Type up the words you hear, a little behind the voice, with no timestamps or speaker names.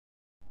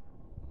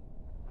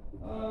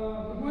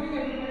Good morning,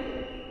 everybody.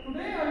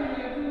 Today I would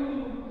like to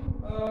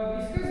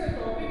discuss a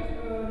topic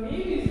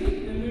name is the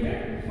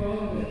embedded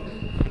firmware.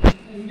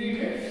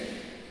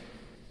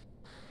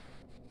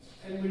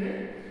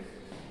 Embedded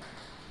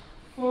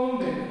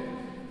firmware.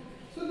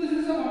 So this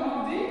is one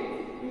of the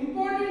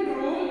important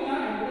role in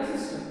our embedded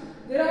system.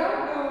 There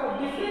are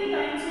different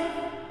kinds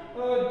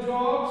of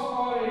jobs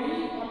or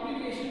any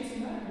applications in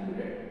our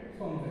embedded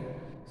firmware.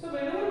 So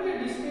whenever we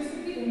are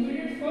discussing the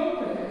embedded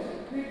firmware,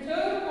 the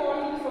term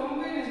called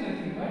firmware is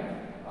nothing but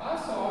a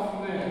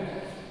software.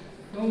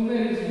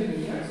 Firmware is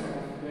nothing but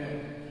software.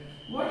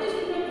 What is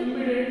become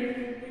embedded?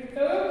 The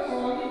term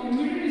called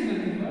embedded is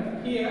nothing but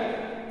here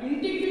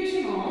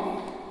integration of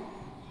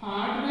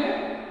hardware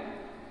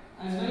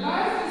as well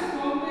as this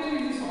firmware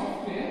is the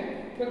software.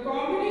 The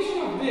combination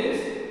of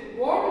this,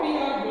 what we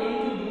are going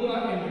to do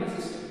our embedded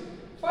system.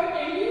 For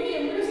any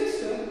embedded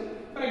system,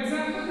 for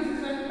example, this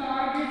is a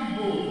target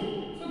board.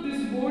 So this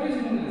board is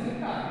known as a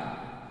target.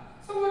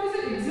 So what is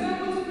the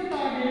examples of a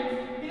target?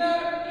 In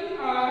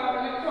our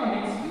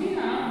electronics, we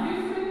have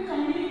different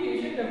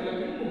communication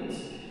development boards.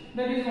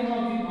 That is one of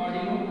the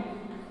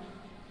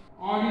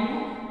Arduino,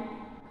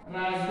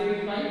 Raspberry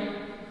Pi,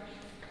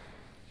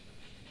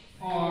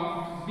 or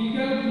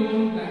Beagle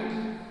Bone Black.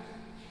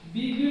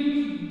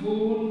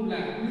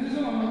 This is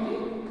one of the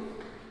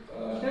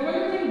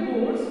development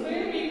boards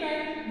where we can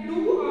do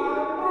our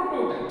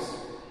prototypes.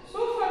 So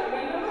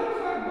whenever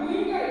we are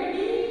doing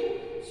any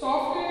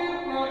software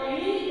or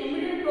any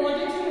embedded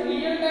projects in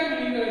real-time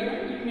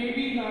environment, it may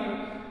be in our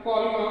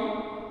Qualcomm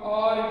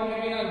or it may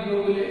be in our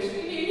Global Edge,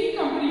 in any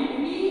company,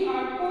 any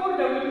core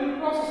development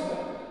processor,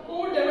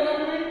 core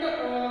development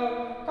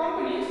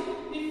companies,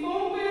 the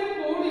firmware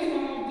code is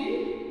one of the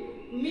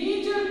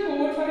major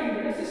code for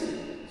embedded system.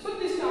 So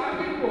this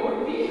target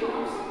code, we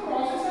have some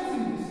processors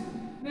in this.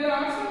 There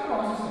are some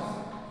processors.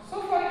 So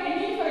for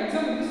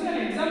example, this is an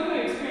example to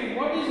explain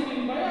what is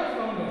meant by our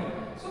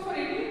firmware. So for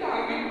any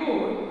target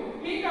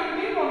code, we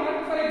contain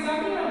one, for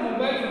example, our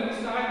mobile phone. This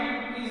target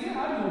is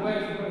our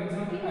mobile phone. For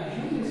example,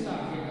 assume this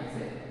target as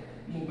a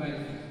mobile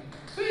phone.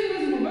 So in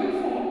this mobile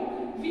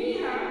phone, we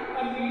have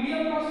a media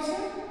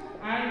processor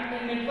and a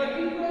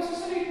networking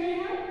processor it may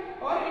have,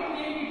 or it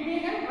may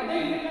have other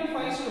internal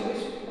file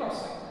storage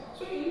processor.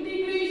 So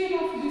integration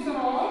of these are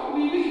all,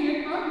 we will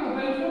get our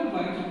mobile phone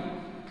working.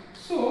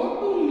 So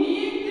to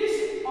make this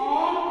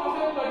on of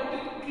a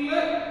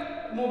particular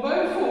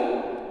mobile phone,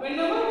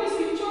 whenever we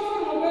switch off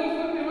our mobile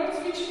phone, we will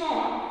switch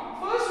on.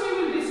 First we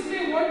will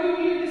display, what we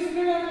will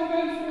display on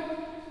mobile phone?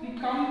 The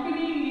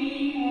company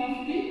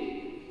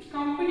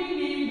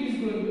name is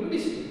going to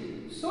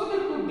display. So to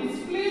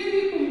display,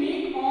 to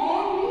make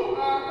all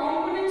the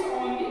components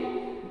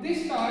on this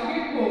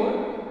target board,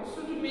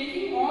 so to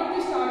making on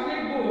this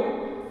target board,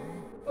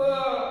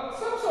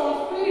 some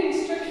software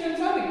instructions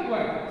are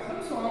required.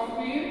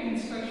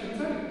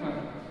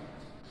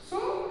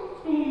 So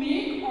to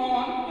make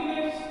on in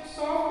a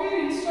software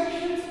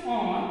instructions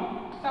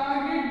on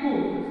target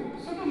board.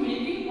 So to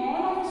making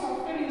on of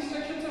software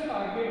instructions on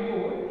target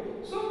board.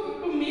 So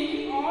to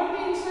making on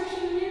the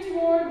instruction means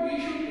what? We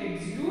should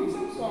execute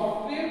some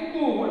software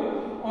code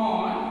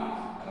on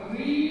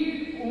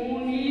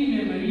read-only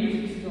memory,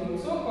 which is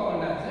also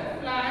called as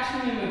a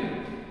flash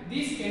memory.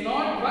 This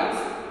cannot, once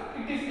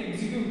it is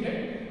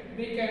executed,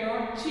 they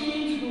cannot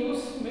change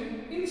those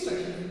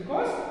instructions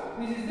because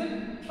this is the,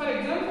 for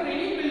example, for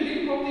any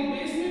building, how the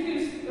basement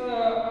is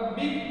a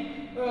big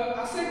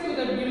asset to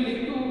the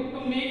building to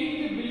making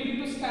the building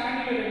to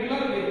stand in a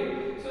regular way.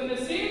 So in the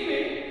same way,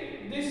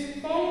 this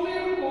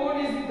firmware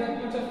code is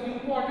that much of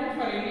important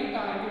for any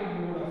target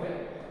board of a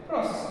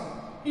processor.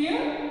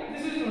 Here,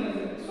 this is known as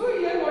it. So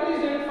here, what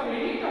is done for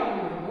any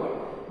target board?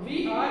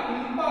 We are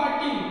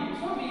imparting.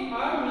 So we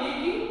are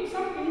making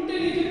some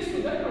intelligence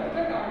to that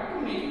particular target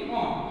to make it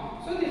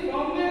on. So the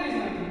firmware is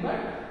nothing but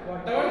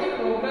whatever the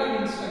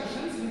program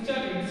instructions which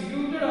are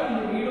executed on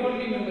the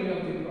read-only memory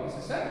of the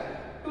processor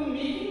to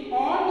make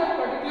on that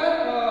particular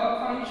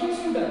functions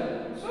to done.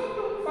 So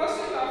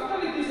first, after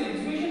this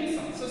execution is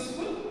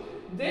successful,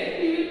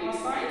 then we will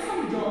assign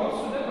some jobs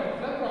to the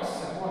particular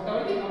processor,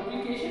 whatever the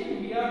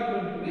application we are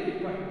going to be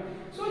required.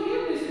 So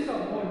here this is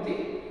about the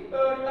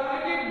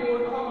target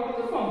board or what is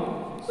the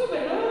firmware. So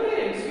whenever we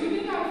are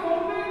executing our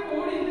firmware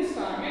code in this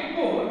target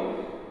board,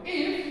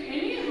 if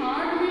any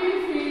hardware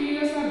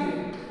failures are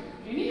there,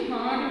 any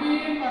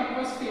hardware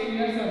purpose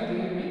failures are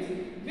there, means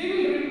we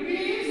will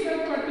replace that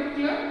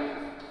particular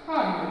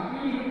hardware.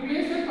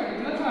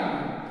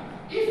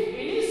 If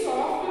any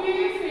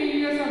software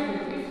failures are there,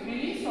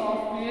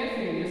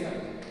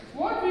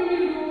 what we will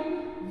do?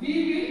 We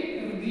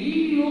will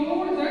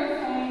reload that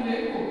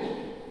firmware code.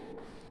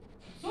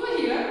 So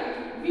here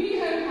we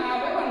have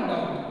a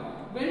rundown.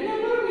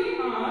 Whenever we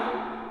are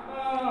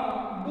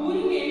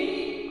doing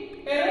any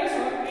errors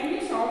or any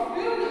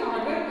software or the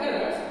hardware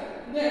errors,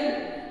 then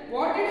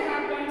what it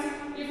happens?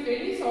 If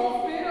any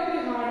software or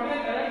the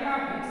hardware error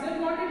happens,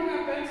 then what it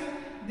happens?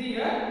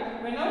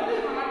 Whenever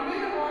the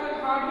hardware or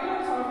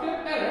software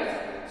errors,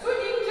 so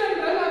in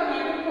general, our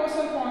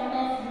microprocessor point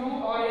of view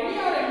or any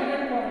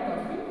embedded point of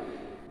view,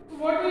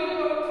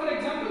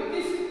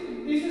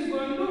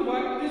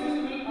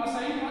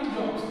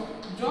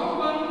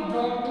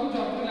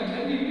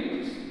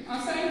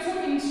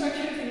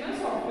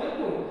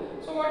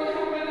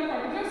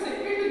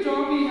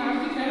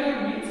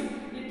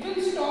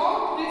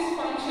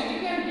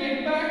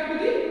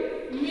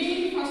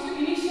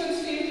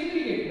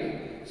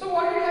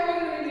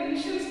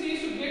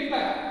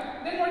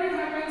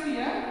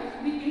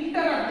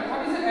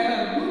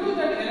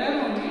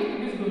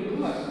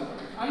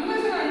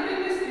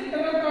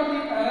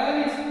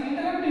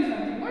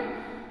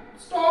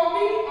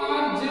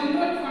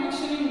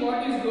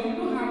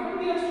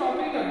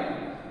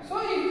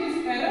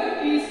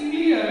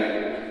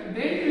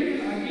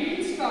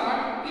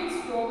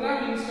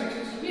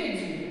 instructions to be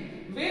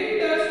executed. Where it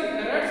does, if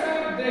errors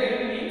are there,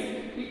 means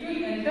it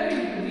will enter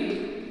into the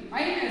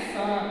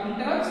ISR,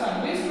 interrupt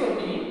service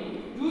routine.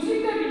 Using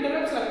that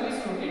interrupt service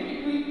routine,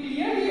 it will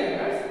clear the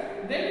errors,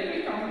 then it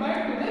will come back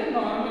to the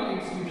normal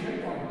execution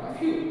point of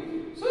view.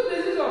 So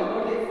this is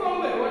about the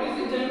firmware. What is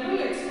the general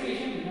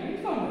explanation behind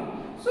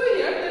firmware? So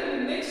here the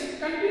next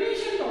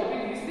continuation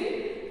topic is the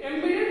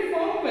embedded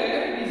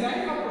firmware design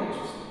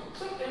approaches.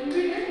 So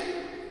embedded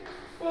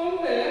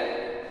firmware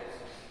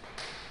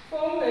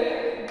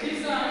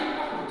design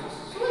approaches.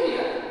 So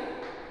here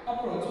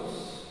approaches,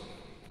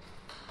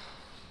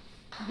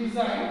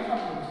 design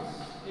approaches.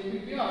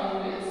 ABP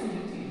always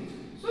CDC.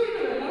 So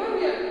whenever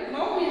we have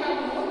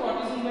known what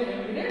is in the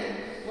embedded,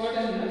 what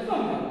is in the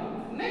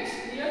firmware. Next,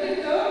 here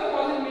the term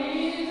called the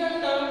major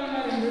term in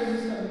our embedded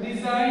system.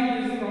 Design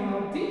is one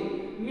of the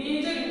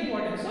major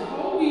importance. So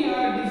how we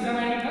are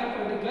designing a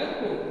particular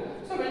code.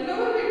 So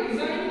whenever we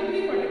design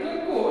the particular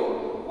code,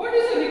 what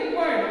is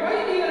required? Why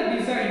we are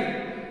designing?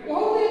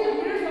 How the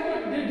embedded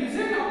firmware, the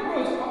design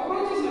approach is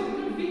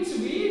nothing which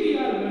way we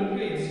are going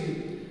to execute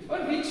or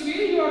which way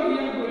we are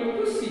going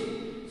to see.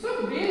 So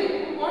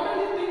what are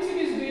the things it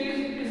is based?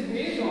 It is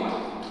based on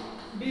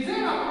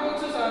design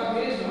approaches are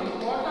based on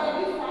what are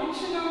the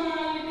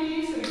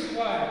functionalities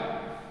required.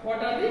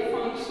 What are the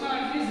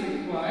functionalities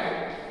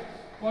required?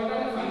 What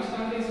are the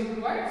functionalities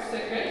required?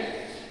 Second,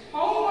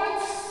 how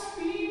much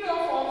speed of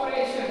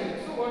operation.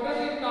 So what are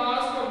the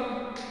tasks or the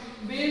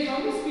based on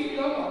the speed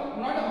of,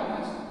 not how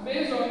much,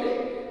 based on the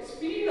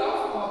speed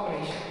of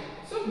operation.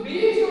 So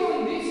based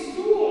on these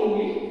two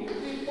only,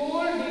 the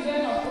whole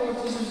design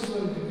approaches is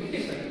going to be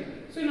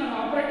different. So in an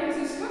operating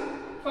system,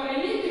 for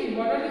anything,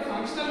 what are the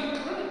functionalities?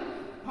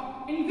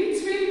 In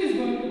which way it is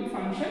going to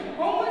function?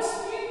 How much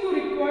speed you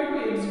require to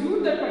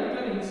execute that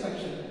particular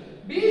instruction?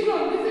 Based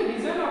on this, the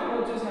design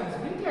approaches has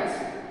been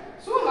classified.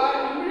 So our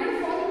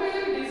embedded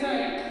firmware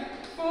design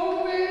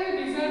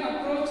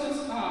approaches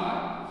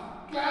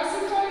are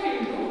classified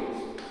into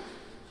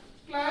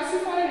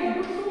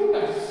two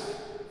types.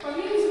 One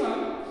is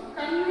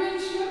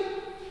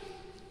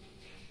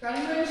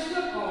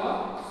conventional or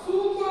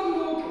super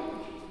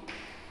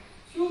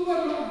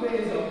loop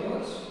based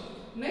approach.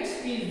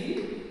 Next is the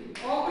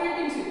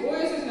operating system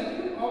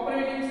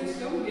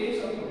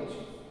based approach.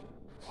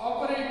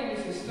 Operating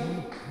system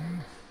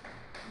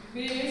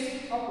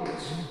based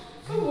approach.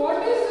 So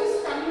what is this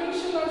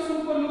conventional or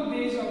super loop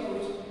based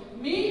approach?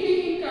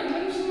 Mainly in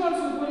conventional or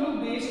super loop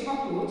based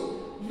approach,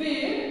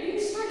 where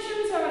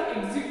instructions are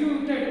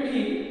executed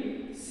in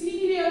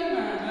serial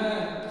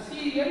manner.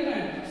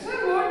 Sir,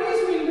 what is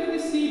meant by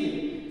the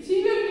serial?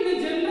 Serial in a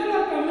general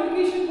or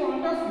communication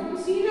point of view,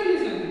 serial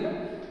is nothing but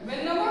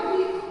whenever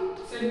we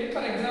send it,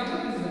 for example,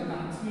 this is a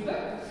transmitter,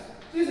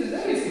 this is a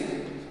receiver.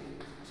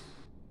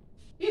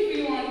 If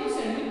we want to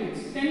send the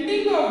bits,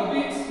 sending of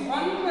bits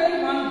one by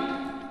one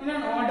in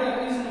an order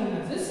is known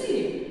as a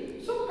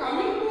serial. So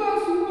coming to our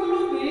super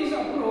loop based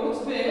approach,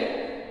 where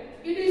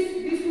it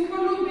is the super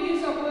loop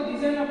based approach,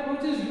 design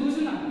approach is used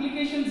in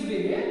applications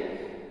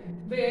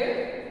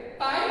where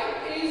time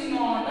is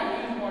not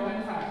an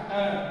important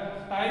factor.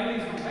 Time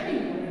is not an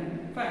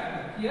important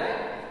factor. Here,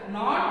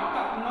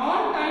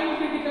 non-time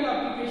critical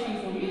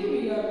applications only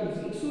we are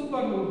using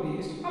super loop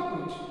based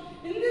approach.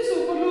 In this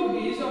super loop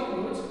based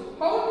approach,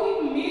 how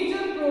the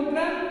major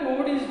program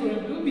code is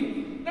going to be.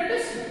 Let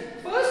us see.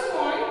 First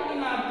point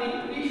in our thing,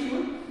 we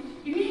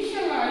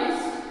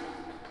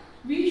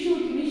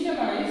should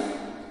initialize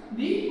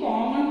the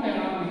common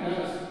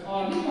parameters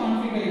or the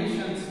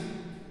configurations.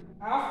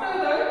 After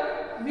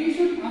that, we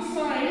should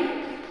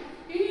assign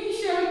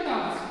initial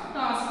task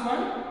 1,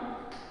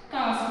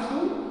 task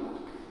 2,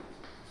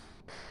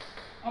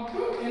 up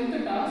to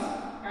nth task,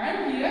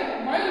 and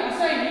here while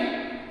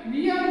assigning,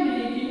 we are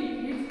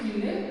making it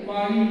in a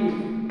while loop.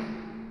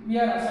 We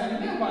are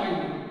assigning a while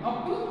loop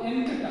up to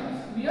nth task.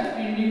 We are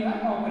ending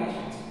our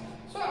operations.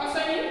 So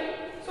assigning.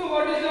 So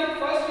what is that?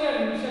 First we are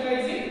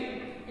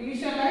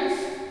initialize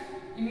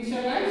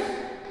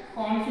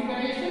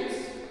configurations.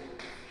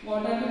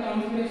 What are the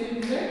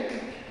configurations?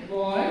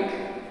 Void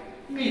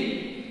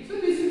main. So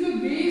this is the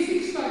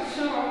basic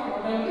structure of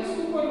what are the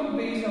super loop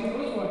based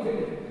approach. What we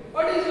do.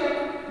 What is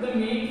that? The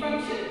main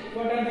function.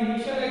 What are the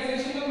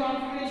initialization of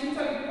configurations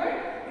are required?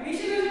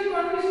 Initialization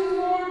configurations.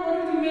 What is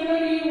the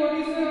memory? What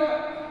is the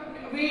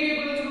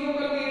variables,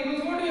 local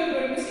variables? What you are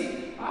going to see.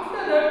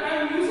 After that, I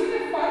am using a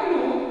for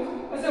loop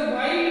as a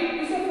while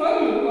is a for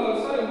loop.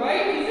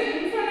 While is an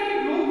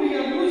infinite loop we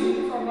are using.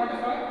 So not a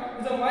for.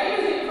 Is a while is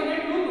an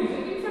infinite loop. Is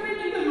an infinite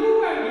in the loop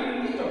I am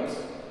giving the jobs.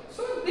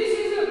 So this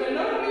is a,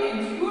 whenever we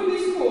execute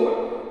this code,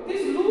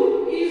 this loop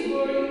is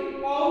going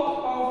out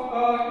of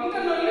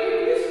internally.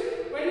 It is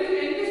when the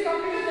end is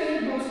completed, then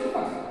it goes to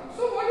first.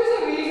 So what is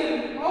the reason?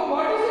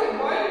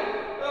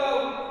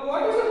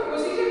 What is the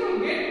procedure to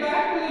get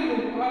back to the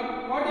loop?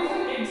 What is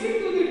the exit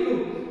to the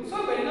loop? So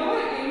whenever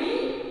any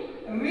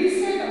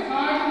reset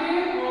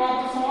hardware or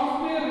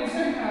software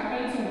reset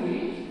happens only,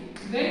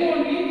 then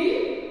only the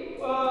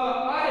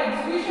our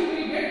execution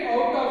will get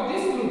out of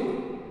this loop.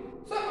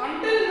 So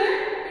until then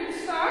it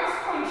starts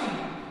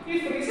functioning.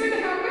 If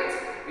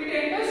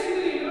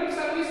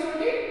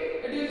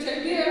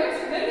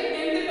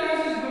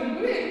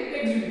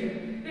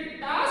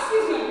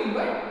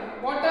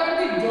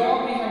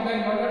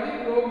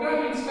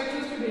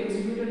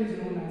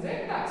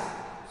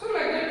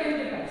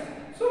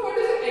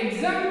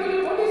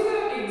example, what is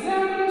the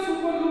example of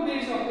super loop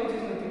based approach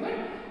is nothing but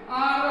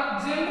our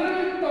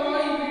general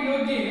toy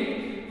video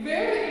game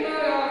where in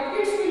our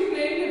kids will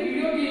play a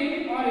video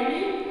game or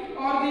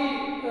the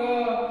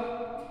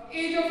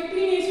age of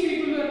teenage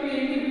people who are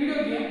playing a video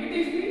game. It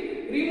is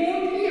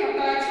remotely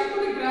attached to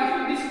the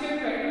graphic display.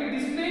 Right? We are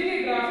displaying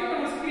a graphic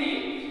on a screen.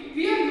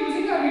 We are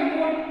using a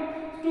remote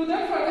to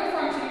that further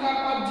function, a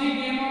PUBG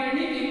game or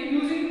anything,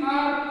 using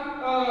our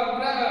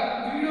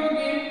video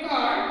game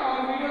card or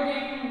video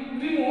game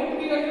remote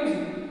we are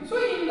using. So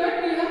in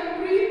that we have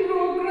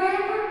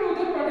pre-programmed to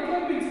the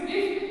particular pins.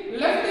 If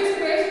left is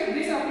pressed,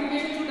 this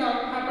application should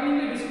happen in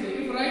the display.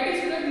 If right is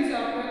pressed, this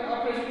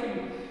operation should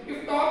be.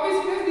 If top is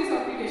pressed, this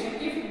application.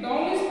 If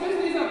down is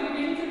pressed, this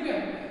application should be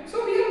happen.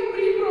 So we have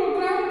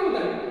pre-programmed to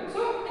that.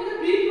 So in the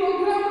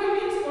pre-programmed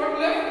means what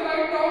left,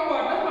 right, top,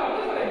 bottom are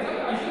the, for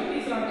example, assume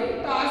these are the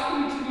tasks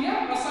which we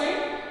have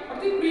assigned or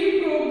the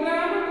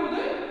pre-programmed to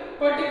the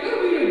particular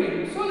video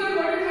game. So that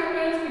what it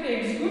happens, it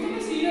executes in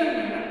a serial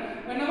manner.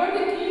 Whenever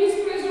the key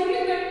is pressed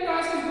only, then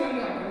task is going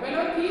to happen.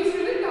 Whenever key is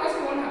released, task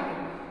won't happen.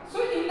 So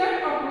in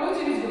that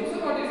approach it is good. So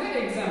what is the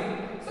example?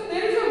 So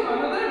there is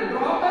another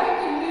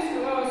drawback in this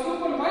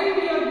super. Why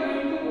we are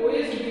going to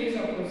OS based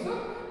approach? So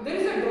there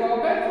is a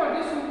drawback for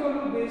the super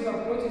loop based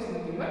approach is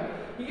nothing but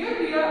here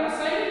we are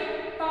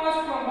assigning task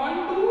from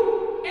 1 to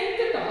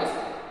nth task.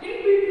 In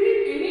between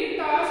any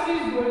task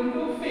is going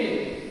to fail.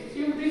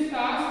 If this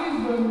task is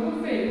going to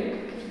fail,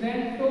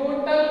 then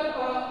total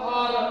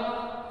or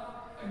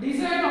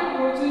design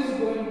approach is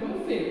going to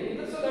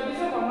fail. So that is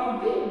one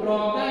of the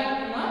drawback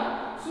in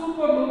a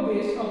super loop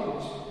based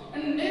approach.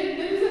 And then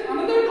there is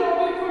another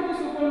drawback for the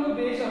super loop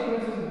based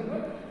approach.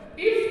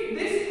 If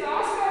these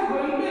tasks are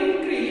going to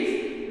increase,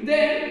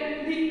 then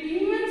the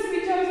events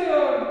which are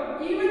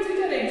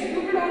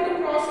executed on the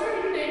processor,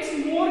 it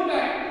takes more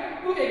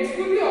time to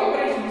execute the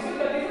operation. So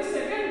that is the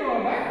second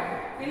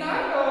drawback in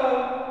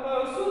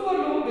our super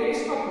loop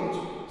based approach.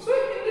 So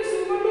in the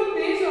super loop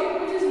based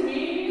approach is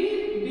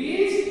mainly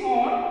based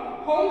on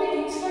how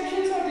the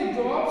instructions or the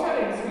jobs are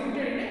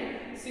executed in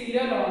a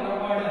serial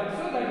order.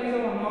 So that is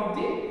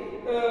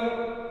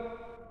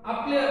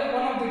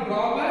one of the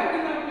drawback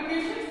in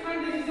applications, and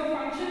this is the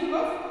functioning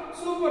of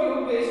super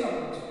loop based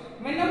approach.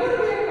 Whenever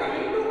we are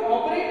coming to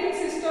operating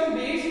system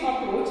based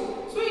approach,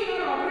 so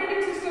in our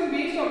operating system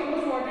based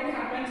approach, what it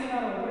happens in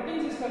our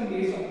operating system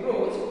based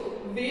approach,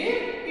 where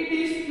it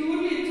is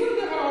purely, so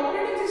the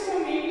operating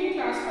system mainly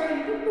classified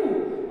into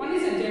two. One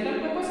is a general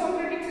purpose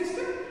operating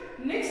system,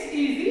 next is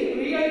the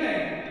real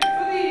time.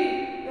 So the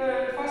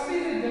first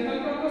is the general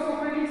purpose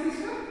operating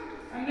system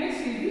and next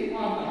is the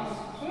RTOS.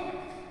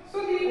 So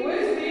the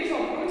OS based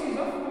approach is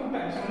of two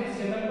types. One is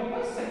general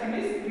purpose, second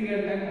is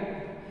real time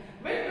operating.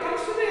 When it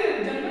comes to the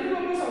general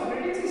purpose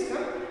operating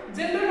system,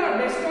 general or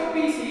desktop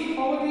PC,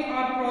 how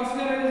our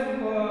processor is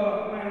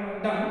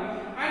done,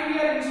 and we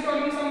are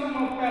installing some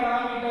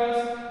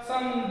parameters,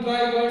 some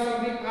drivers or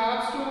the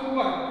apps to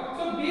work.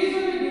 So based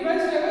on the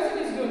device drivers,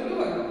 it is going to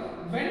work.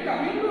 When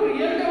coming to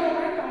real time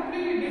operating,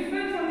 completely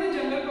different from the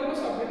general purpose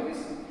operating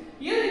system.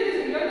 Here it is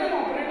real time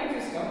operating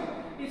system.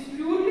 It's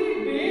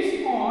purely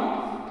based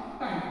on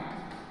time.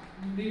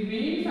 The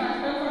main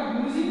factor for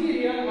using the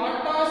real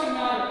RTOS in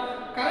our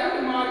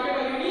current market or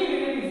any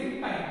area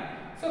is time.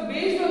 So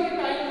based on the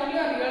time only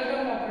our real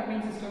time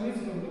operating system is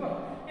going to work.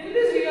 In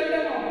this real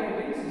time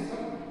operating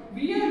system,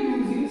 we are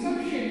using some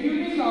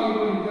scheduling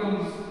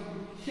algorithms.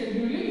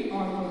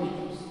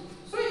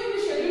 So in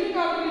the scheduling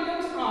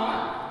algorithms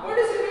are, what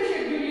is the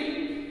scheduling?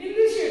 In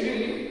this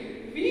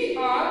scheduling, we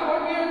are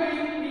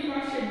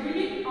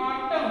scheduling our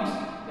terms.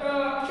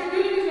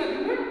 Scheduling is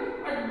nothing but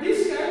at this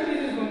time this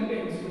is going to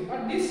execute,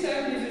 at this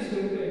time this is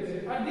going to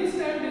execute, at this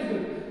time this is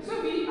going to. So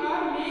we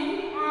are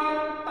making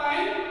our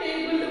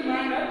timetable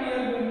manner we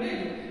are going to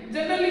execute.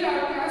 Generally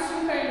our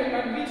classroom timetable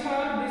at which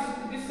hour this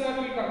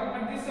will come,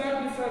 at this hour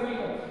will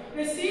come. In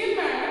the same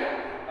manner,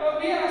 how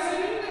we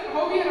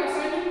are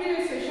assigning